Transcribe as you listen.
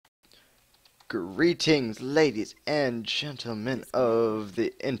Greetings, ladies and gentlemen of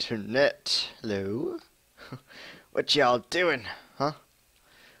the internet. Hello? What y'all doing, huh?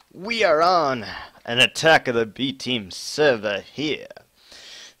 We are on an attack of the bteam server here,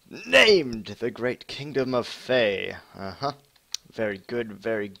 named the Great Kingdom of Fae. Very good,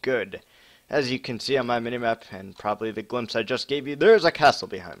 very good. As you can see on my minimap, and probably the glimpse I just gave you, there's a castle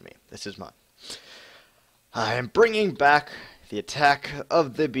behind me. This is mine. I am bringing back the attack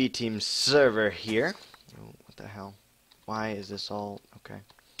of the bteam server here. Oh, what the hell? Why is this all... okay.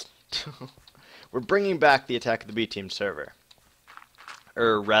 We're bringing back the attack of the bteam server.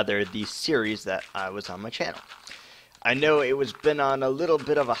 Or rather, the series that I was on my channel. I know it was been on a little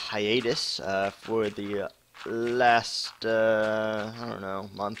bit of a hiatus for the last, I don't know,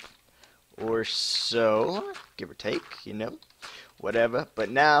 month or so, give or take, you know, whatever. But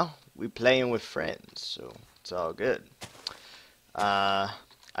now, we playing with friends, so it's all good. I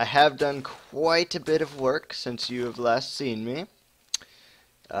have done quite a bit of work since you have last seen me.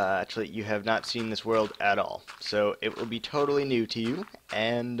 Actually, you have not seen this world at all, so it will be totally new to you,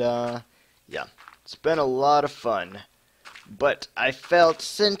 and yeah, it's been a lot of fun. But I felt,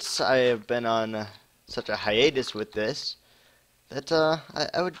 since I have been on such a hiatus with this, that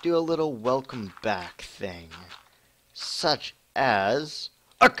I would do a little welcome back thing, such as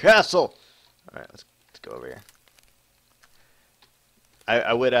a castle. Alright, let's go over here.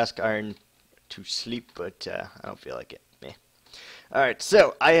 I would ask Iron to sleep, but I don't feel like it. Meh. Alright,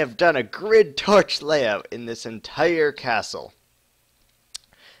 so I have done a grid torch layout in this entire castle.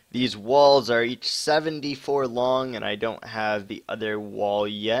 These walls are each 74 long, and I don't have the other wall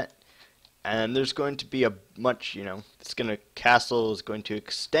yet. And there's going to be a much, you know, castle is going to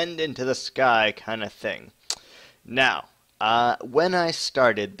extend into the sky kind of thing. Now, when I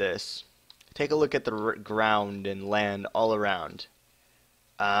started this, take a look at the ground and land all around.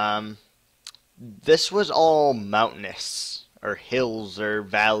 This was all mountainous, or hills, or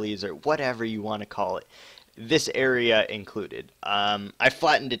valleys, or whatever you want to call it. This area included. I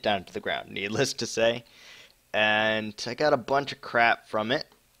flattened it down to the ground, needless to say. And I got a bunch of crap from it,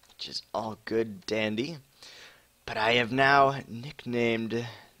 which is all good dandy. But I have now nicknamed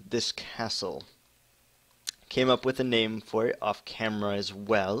this castle. Came up with a name for it off camera as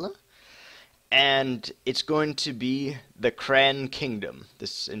well. And it's going to be the Cran Kingdom.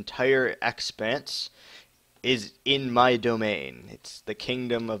 This entire expanse is in my domain. It's the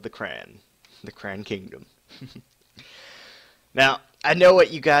kingdom of the Cran. The Cran Kingdom. Now, I know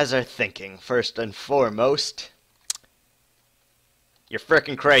what you guys are thinking, first and foremost. You're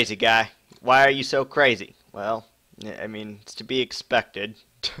frickin' crazy, guy. Why are you so crazy? Well, I mean, it's to be expected.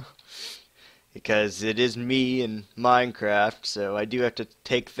 Because it is me and Minecraft, so I do have to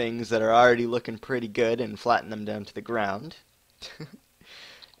take things that are already looking pretty good and flatten them down to the ground.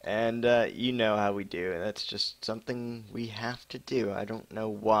 And you know how we do, and that's just something we have to do. I don't know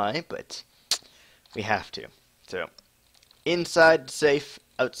why, but we have to. So, inside safe,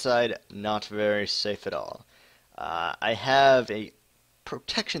 outside not very safe at all. I have a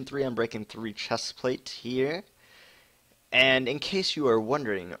Protection 3 Unbreaking 3 chest plate here. And in case you are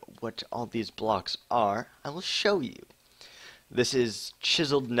wondering what all these blocks are, I will show you. This is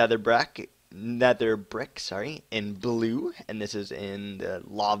chiseled nether brick, in blue, and this is in the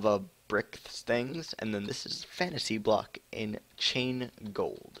lava brick things, and then this is fantasy block in chain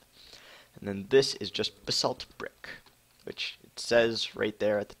gold. And then this is just basalt brick, which it says right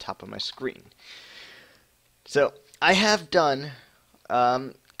there at the top of my screen. So, I have done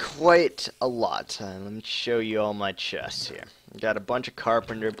quite a lot. Let me show you all my chests here. Got a bunch of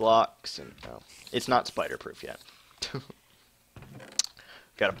carpenter blocks, and it's not spider proof yet.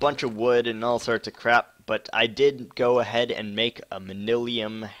 Got a bunch of wood and all sorts of crap, but I did go ahead and make a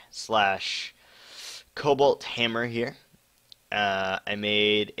manilium / cobalt hammer here. I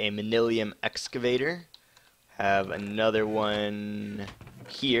made a manilium excavator. Have another one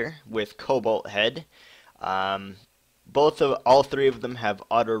here with cobalt head. All three of them have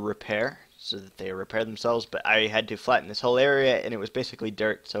auto repair, so that they repair themselves, but I had to flatten this whole area, and it was basically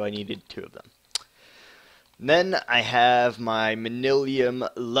dirt, so I needed 2 of them. Then I have my manilium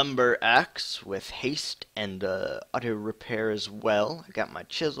lumber axe with haste and auto repair as well. I got my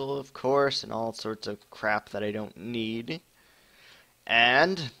chisel, of course, and all sorts of crap that I don't need.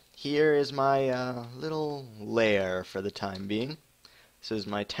 And here is my little lair for the time being. This is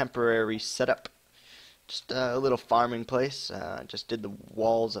my temporary setup. Just a little farming place. Just did the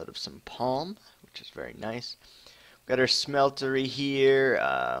walls out of some palm, which is very nice. Got our smeltery here.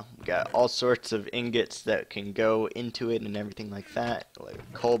 We got all sorts of ingots that can go into it and everything like that,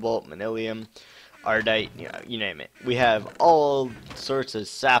 like cobalt, manilium. ardite, you know, you name it. We have all sorts of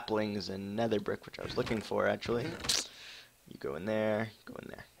saplings and nether brick, which I was looking for actually. You go in there, go in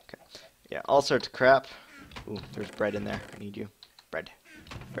there. Okay. Yeah, all sorts of crap. Ooh, there's bread in there. I need you. Bread.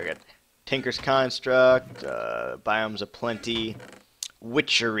 Very good. Tinker's Construct, Biomes Aplenty,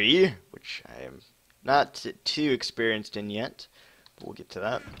 Witchery, which I am not too experienced in yet, but we'll get to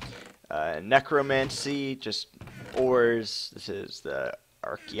that. Necromancy, just ores. This is the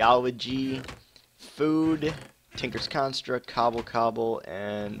Archaeology, Food, Tinker's Construct, Cobble,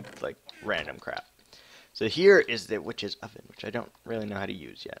 and like random crap. So here is the Witch's Oven, which I don't really know how to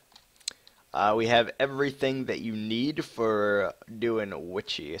use yet. We have everything that you need for doing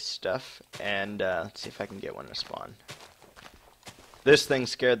witchy stuff, and let's see if I can get one to spawn. This thing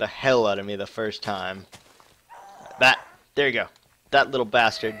scared the hell out of me the first time. There you go. That little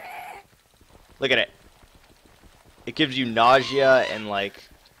bastard. Look at it. It gives you nausea and like,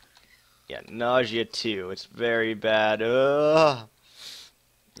 yeah, nausea too. It's very bad. Ugh.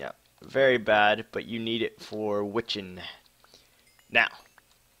 Yeah, very bad, but you need it for witching. Now,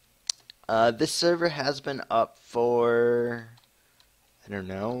 this server has been up for, I don't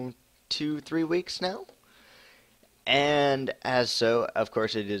know, 2-3 weeks now. And as so, of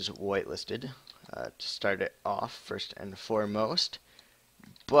course, it is whitelisted to start it off first and foremost.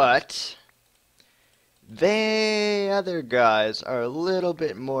 But the other guys are a little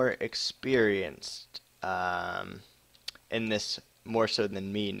bit more experienced in this, more so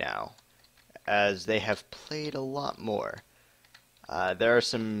than me now, as they have played a lot more. There are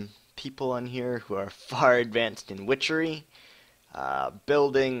some people on here who are far advanced in witchery,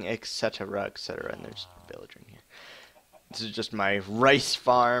 building, etc., etc., and there's a villager in here. This is just my rice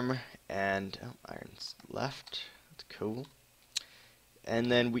farm, and iron's left. That's cool.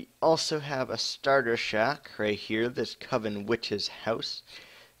 And then we also have a starter shack right here, this Coven Witch's house,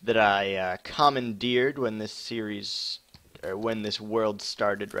 that I commandeered when this series, or when this world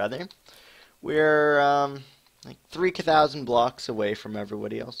started, rather. We're like 3,000 blocks away from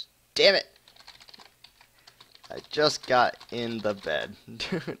everybody else. Damn it! I just got in the bed.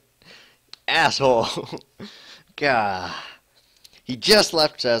 Asshole! God. He just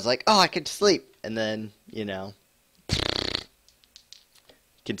left, so I was like, oh, I could sleep. And then, you know, you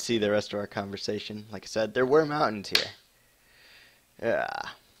can see the rest of our conversation. Like I said, there were mountains here.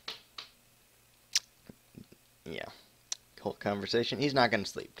 Yeah. Whole conversation. He's not going to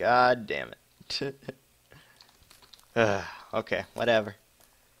sleep. God damn it. Okay, whatever.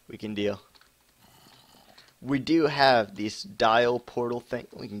 We can deal. We do have this dial portal thing.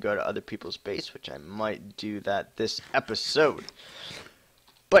 We can go to other people's base, which I might do that this episode.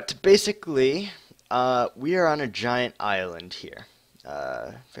 But basically, we are on a giant island here.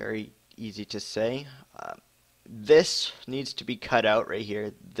 Very easy to say. This needs to be cut out right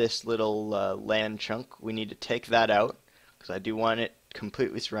here. This little land chunk, we need to take that out, because I do want it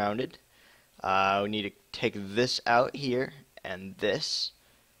completely surrounded. We need to take this out here, and this.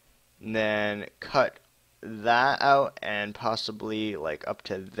 And then cut that out and possibly like up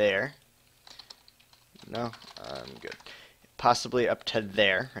to there. No, I'm good. Possibly up to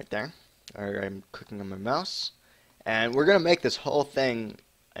there, right there. Or I'm clicking on my mouse. And we're going to make this whole thing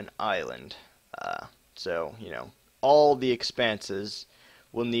an island. So, you know, all the expanses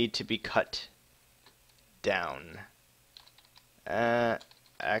will need to be cut down.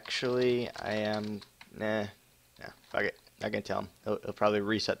 Actually, I am... Nah, fuck it. Not going to tell him. He'll probably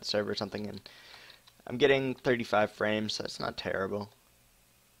reset the server or something, and I'm getting 35 frames, so it's not terrible.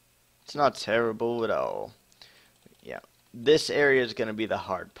 It's not terrible at all. Yeah, this area is going to be the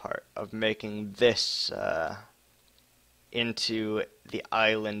hard part of making this into the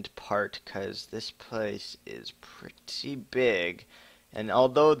island part, because this place is pretty big. And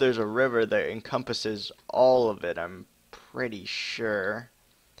although there's a river that encompasses all of it, I'm pretty sure.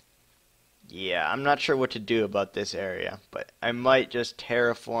 Yeah, I'm not sure what to do about this area, but I might just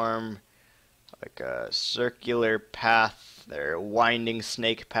terraform like a circular path or winding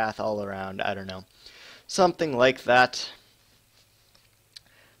snake path all around. I don't know. Something like that.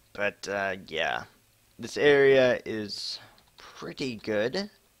 But yeah, this area is pretty good.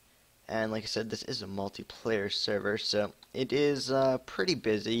 And like I said, this is a multiplayer server, so it is pretty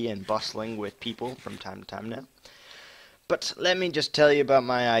busy and bustling with people from time to time now. But let me just tell you about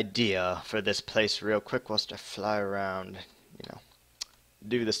my idea for this place real quick whilst I fly around, you know,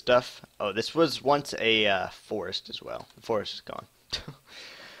 do the stuff. Oh, this was once a forest as well. The forest is gone.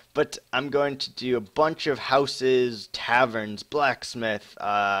 But I'm going to do a bunch of houses, taverns, blacksmith,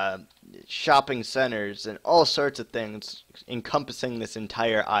 shopping centers, and all sorts of things encompassing this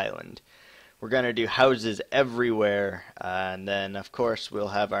entire island. we're going to do houses everywhere, and then of course we'll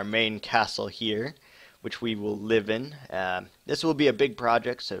have our main castle here, which we will live in. This will be a big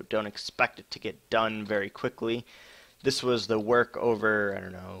project, so don't expect it to get done very quickly. This was the work over, I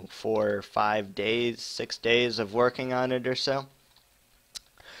don't know, 4 or 5 days, 6 days of working on it or so.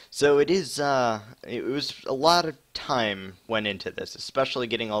 So it was a lot of time went into this, especially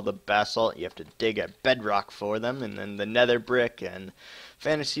getting all the basalt. You have to dig a bedrock for them, and then the nether brick and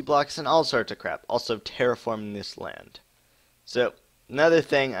fantasy blocks and all sorts of crap. Also terraforming this land. So another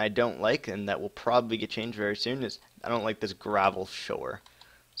thing I don't like, and that will probably get changed very soon, is I don't like this gravel shore.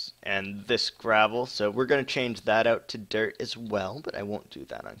 And this gravel, so we're going to change that out to dirt as well, but I won't do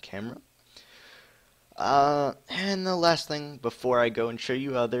that on camera. And the last thing before I go and show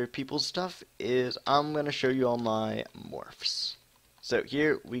you other people's stuff is I'm going to show you all my morphs. So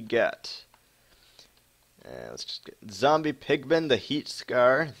here we got, let's just get Zombie Pigman, the Heat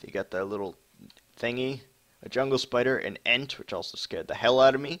Scar. You got that little thingy, a Jungle Spider, an Ent, which also scared the hell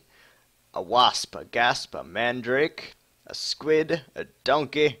out of me, a Wasp, a Gasp, a Mandrake, a Squid, a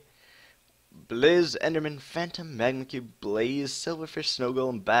Donkey, Blizz, Enderman, Phantom, Magma Cube, Blaze, Silverfish, Snow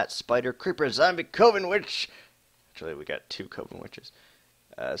Golem, Bat, Spider, Creeper, Zombie, Coven Witch. Actually, we got 2 Coven Witches.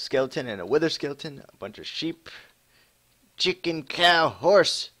 A skeleton and a Wither Skeleton, a bunch of sheep, chicken, cow,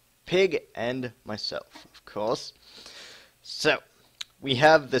 horse, pig, and myself, of course. So, we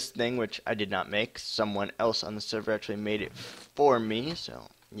have this thing, which I did not make. Someone else on the server actually made it for me, so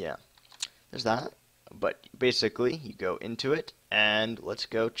yeah. There's that. But basically, you go into it, and let's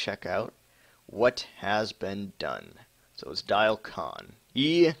go check out what has been done. So it's Dial Khan.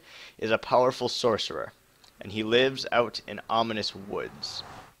 He is a powerful sorcerer, and he lives out in ominous woods.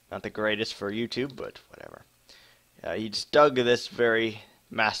 Not the greatest for YouTube, but whatever. He just dug this very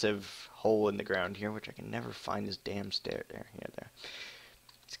massive hole in the ground here, which I can never find his damn stair there. Yeah, there.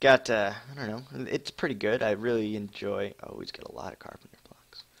 He's got, I don't know, it's pretty good. I really enjoy, oh, he's got a lot of carpenter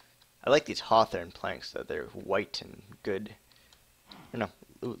blocks. I like these hawthorn planks, though. They're white and good. Or no,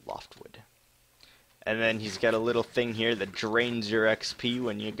 ooh, loftwood. And then he's got a little thing here that drains your XP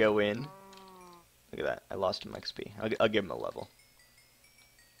when you go in. Look at that. I lost him XP. I'll give him a level.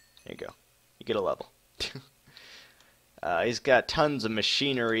 There you go. You get a level. He's got tons of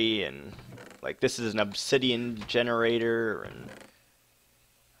machinery, and like this is an obsidian generator,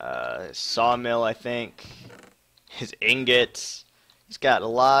 and sawmill, I think. His ingots. He's got a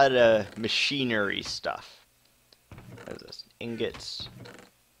lot of machinery stuff. What is this? Ingots.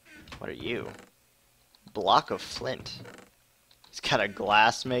 What are you? Block of flint. He's got a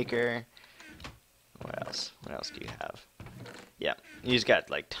glass maker. What else? What else do you have? Yeah, he's got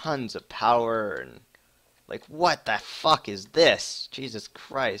like tons of power and like what the fuck is this? Jesus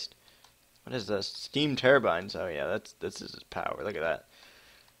Christ! What is this? Steam turbines. Oh yeah, this is his power. Look at that.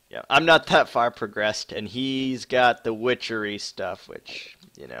 Yeah, I'm not that far progressed, and he's got the witchery stuff, which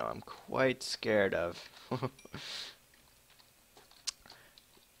you know I'm quite scared of.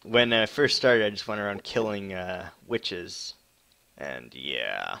 When I first started, I just went around killing witches, and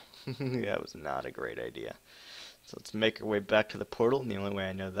yeah, that was not a great idea. So let's make our way back to the portal, and the only way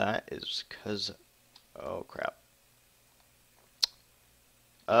I know that is because, oh crap.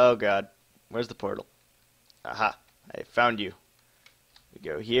 Oh god, where's the portal? Aha, I found you. We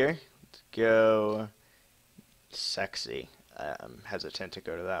go here, let's go sexy. I'm hesitant to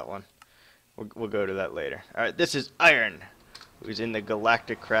go to that one. We'll go to that later. Alright, this is Iron, who's in the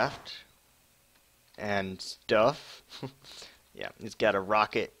Galactic Craft and stuff. Yeah, he's got a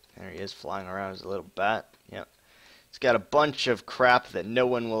rocket. There he is flying around as a little bat. Yep. He's got a bunch of crap that no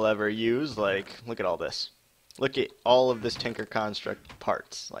one will ever use. Like, look at all this. Look at all of this Tinker Construct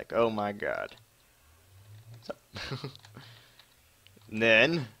parts. Like, oh my god. So and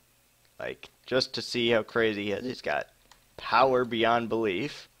then, like, just to see how crazy he is, he's got power beyond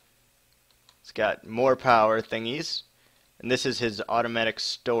belief. He's got more power thingies. And this is his automatic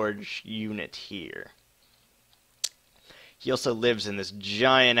storage unit here. He also lives in this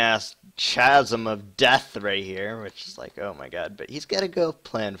giant-ass chasm of death right here, which is like, oh my god. But he's got to go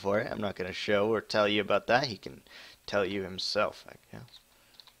plan for it. I'm not going to show or tell you about that. He can tell you himself, I guess.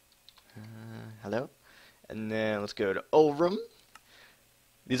 Hello? And then let's go to Ulrum.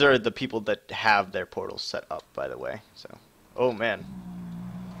 These are the people that have their portals set up, by the way. So, oh man.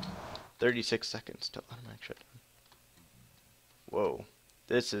 36 seconds till automatic shutdown. Whoa.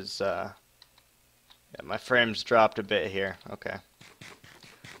 This is, yeah, my frames dropped a bit here. Okay.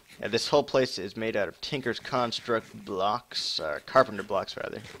 Yeah, this whole place is made out of Tinker's Construct blocks, carpenter blocks,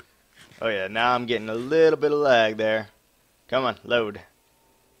 rather. Oh yeah, now I'm getting a little bit of lag there. Come on, load.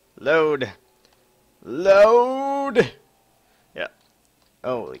 Load! Load! Yeah.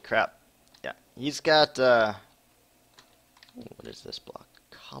 Holy crap. Yeah, he's got, what is this block?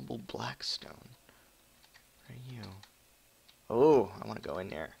 Cobble blackstone. Where are you? Oh, I want to go in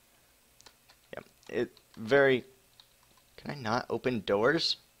there. Yep, can I not open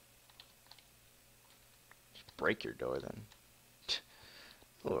doors? Just break your door then.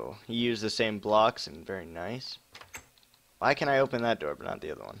 Oh, he used the same blocks and very nice. Why can I open that door but not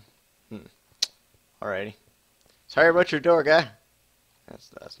the other one? Alrighty. Sorry about your door, guy.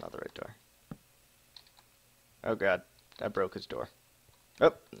 That's not the right door. Oh god, I broke his door.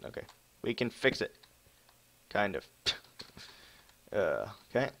 Oh, okay. We can fix it. Kind of.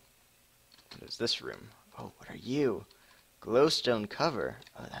 Okay. What is this room? Oh, what are you? Glowstone cover.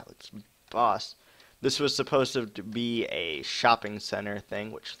 Oh, that looks boss. This was supposed to be a shopping center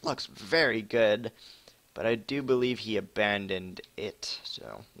thing, which looks very good. But I do believe he abandoned it.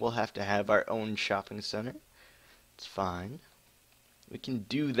 So we'll have to have our own shopping center. It's fine. We can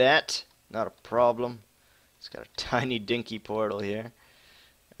do that. Not a problem. It's got a tiny dinky portal here.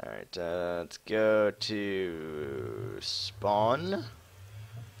 Alright, let's go to spawn.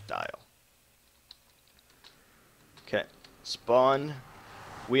 Dial. Okay, spawn.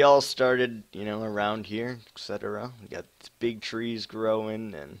 We all started, around here, etc. We got big trees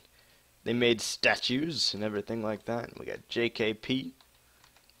growing, and they made statues and everything like that. We got JKP.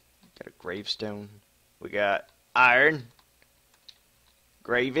 Got a gravestone. We got iron.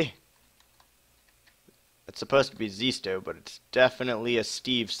 Gravy. It's supposed to be Zisto, but it's definitely a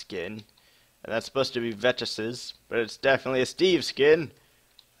Steve skin. And that's supposed to be Vetus's, but it's definitely a Steve skin.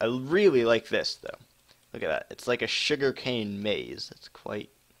 I really like this, though. Look at that. It's like a sugarcane maze. It's quite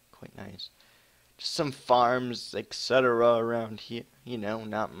nice. Just some farms, etc. around here.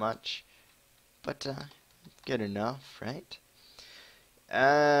 Not much. But, good enough, right?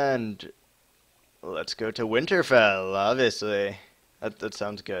 And let's go to Winterfell, obviously. That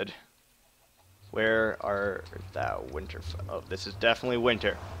sounds good. Where are thou, Winterfell? Oh, this is definitely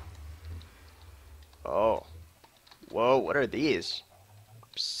winter. Oh. Whoa, what are these?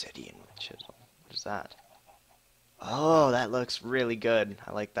 Obsidian with chisel. What is that? Oh, that looks really good.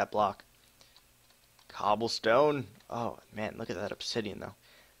 I like that block. Cobblestone. Oh, man, look at that obsidian, though.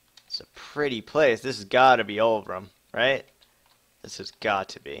 It's a pretty place. This has got to be Ulvram, right? This has got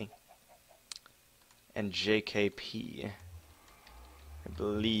to be. And JKP. I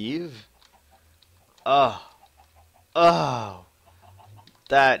believe. Oh. Oh.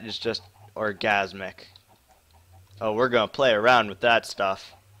 That is just orgasmic. Oh, we're going to play around with that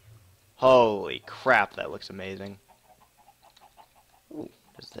stuff. Holy crap, that looks amazing. Ooh,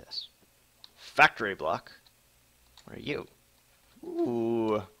 what is this? Factory block. Where are you?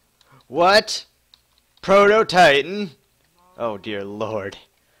 Ooh. What? Proto-Titan? Oh, dear lord.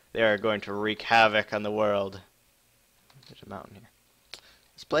 They are going to wreak havoc on the world. There's a mountain here.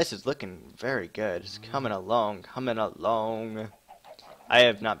 This place is looking very good. It's coming along, coming along. I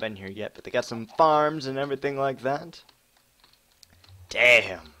have not been here yet, but they got some farms and everything like that.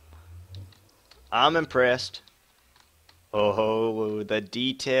 Damn. I'm impressed. Oh, the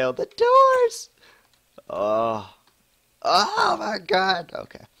detail, the doors. Oh. Oh my god.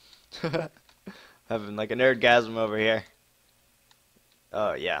 Okay. Having like a nerdgasm over here.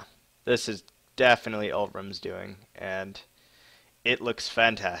 Oh yeah. This is definitely Ulvram's doing, and it looks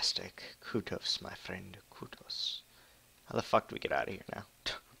fantastic. Kudos, my friend. Kudos. How the fuck do we get out of here now?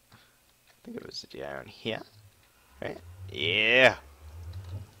 I think it was down here. Right? Yeah.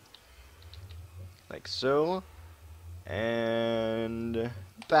 Like so. And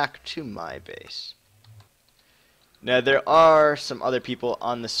back to my base. Now there are some other people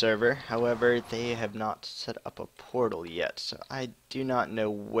on the server, however they have not set up a portal yet, so I do not know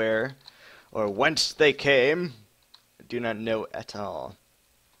where or whence they came. I do not know at all.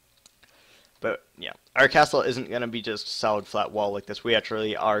 But yeah, our castle isn't going to be just a solid flat wall like this. We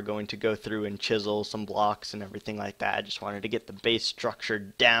actually are going to go through and chisel some blocks and everything like that. I just wanted to get the base structure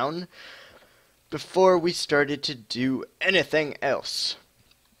down before we started to do anything else.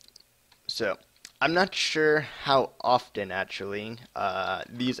 So I'm not sure how often, actually,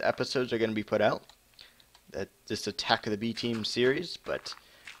 these episodes are going to be put out. This Attack of the B-Team series, but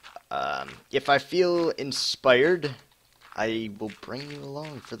if I feel inspired, I will bring you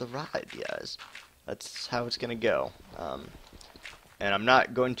along for the ride, guys. That's how it's going to go. And I'm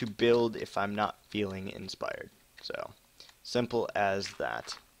not going to build if I'm not feeling inspired. So, simple as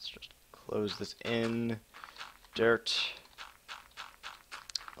that. Let's just close this in. Dirt.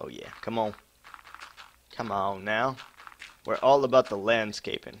 Oh yeah, come on. Come on now. We're all about the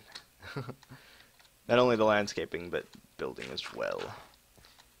landscaping. Not only the landscaping, but building as well.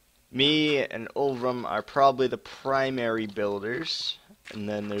 Me and Ulvram are probably the primary builders. and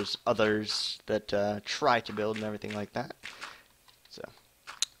then there's others that try to build and everything like that. So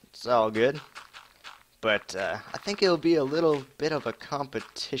it's all good. But I think it'll be a little bit of a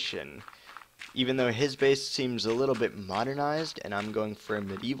competition. Even though his base seems a little bit modernized and I'm going for a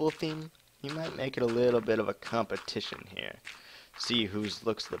medieval theme, he might make it a little bit of a competition here. See whose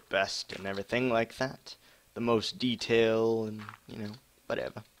looks the best and everything like that. The most detail and, you know,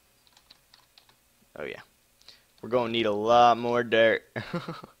 whatever. Oh yeah. We're going to need a lot more dirt.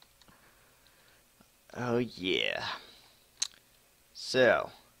 Oh yeah. So,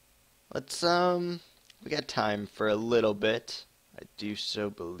 let's, we got time for a little bit. I do so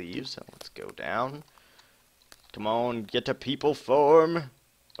believe, so let's go down. Come on, get to people form.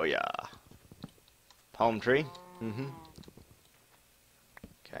 Oh yeah. Palm tree. Okay,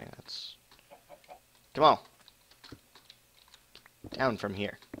 that's... Come on. Down from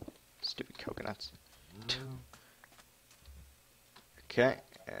here. Stupid coconuts. Okay,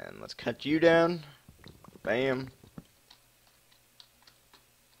 and let's cut you down. Bam.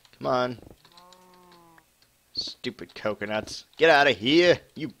 Come on. Stupid coconuts. Get out of here,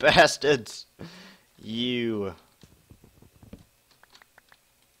 you bastards. You.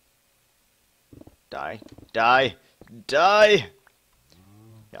 Die. Die. Die!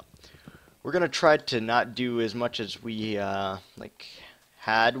 Yeah. We're gonna try to not do as much as we, like,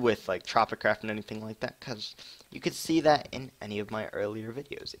 had with, like, Tropicraft and anything like that, because you could see that in any of my earlier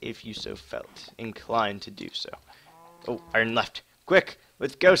videos, if you so felt inclined to do so. Oh, iron left. Quick!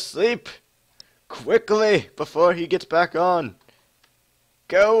 Let's go sleep! Quickly! Before he gets back on!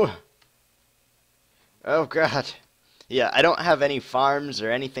 Go! Oh, God. Yeah, I don't have any farms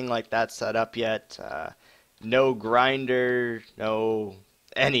or anything like that set up yet. No grinder, no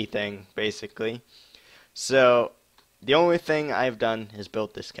anything, basically. So, the only thing I've done is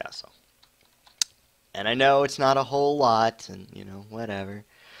built this castle. And I know it's not a whole lot, and, you know, whatever.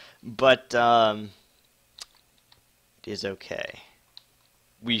 But, it is okay.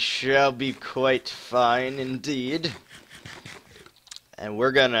 We shall be quite fine indeed. And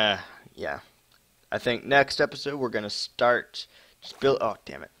we're gonna, yeah. I think next episode we're gonna start, oh,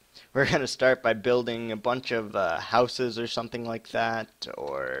 damn it. We're gonna start by building a bunch of houses or something like that,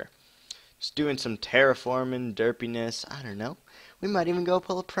 or just doing some terraforming, derpiness, I don't know. We might even go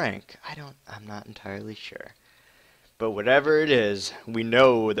pull a prank. I'm not entirely sure. But whatever it is, we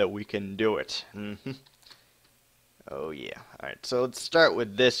know that we can do it. Oh yeah. Alright, so let's start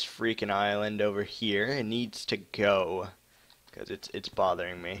with this freaking island over here. It needs to go, because it's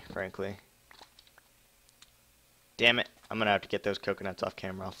bothering me, frankly. Damn it. I'm gonna have to get those coconuts off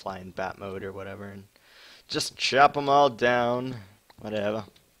camera. I'll fly in bat mode or whatever and just chop them all down. Whatever.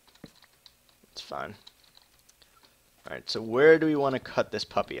 It's fine. Alright, so where do we want to cut this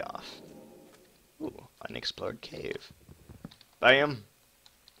puppy off? Ooh, unexplored cave. Bam!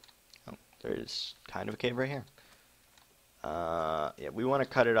 Oh, there's kind of a cave right here. Yeah, we want to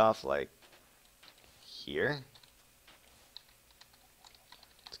cut it off like here.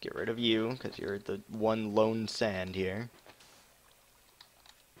 Let's get rid of you, because you're the one lone sand here.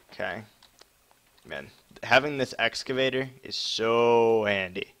 Okay. Man, having this excavator is so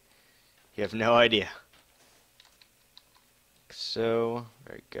handy. You have no idea. So,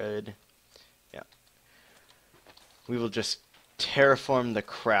 very good. Yeah. We will just terraform the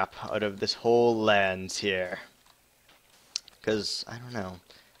crap out of this whole lands here. Because, I don't know.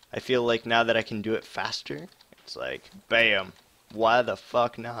 I feel like now that I can do it faster, it's like, bam. Why the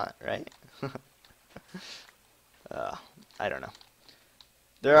fuck not, right? I don't know.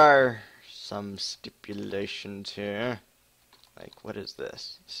 There are some stipulations here. Like, what is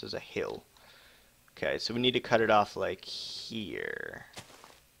this? This is a hill. Okay, so we need to cut it off like here.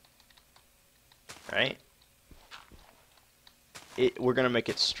 Right? We're gonna make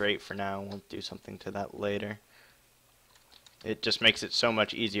it straight for now. We'll do something to that later. It just makes it so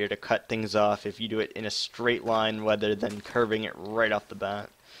much easier to cut things off if you do it in a straight line rather than curving it right off the bat.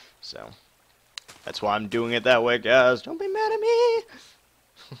 So, that's why I'm doing it that way, guys. Don't be mad at me!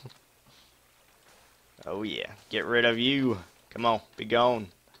 Oh yeah, get rid of you. Come on, be gone.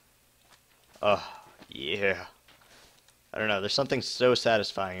 Oh, yeah. I don't know, there's something so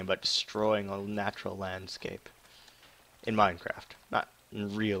satisfying about destroying a natural landscape. In Minecraft. Not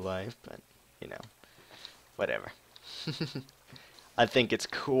in real life, but, you know, whatever. I think it's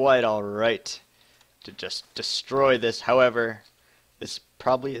quite alright to just destroy this. However, this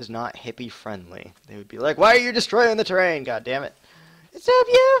probably is not hippie friendly. They would be like, why are you destroying the terrain? God damn it. It's so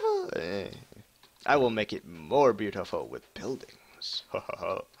beautiful. I will make it more beautiful with buildings.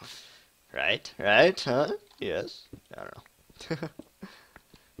 Right? Right? Huh? Yes. I don't know.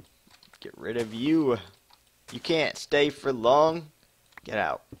 Get rid of you. You can't stay for long. Get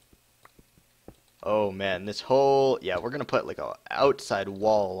out. Oh man, this whole... Yeah, we're gonna put like a outside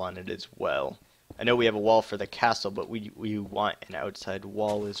wall on it as well. I know we have a wall for the castle, but we want an outside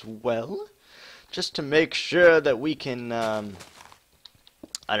wall as well. Just to make sure that we can,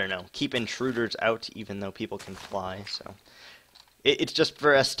 I don't know, keep intruders out even though people can fly, so... It's just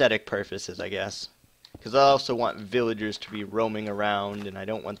for aesthetic purposes, I guess. Because I also want villagers to be roaming around, and I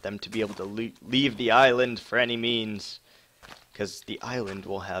don't want them to be able to leave the island for any means. Because the island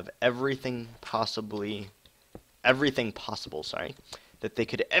will have everything possible, that they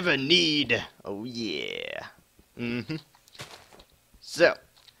could ever need. Oh yeah. So,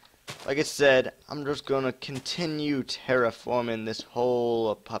 like I said, I'm just gonna continue terraforming this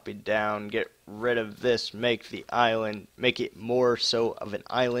whole puppy down, get rid of this, make the island, make it more so of an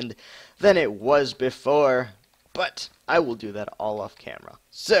island than it was before. But I will do that all off camera.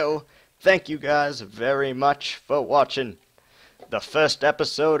 So, thank you guys very much for watching the first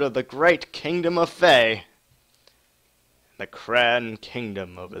episode of the Great Kingdom of Fae. The Cran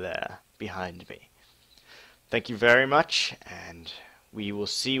Kingdom over there behind me. Thank you very much, and we will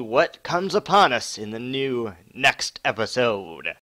see what comes upon us in the next episode.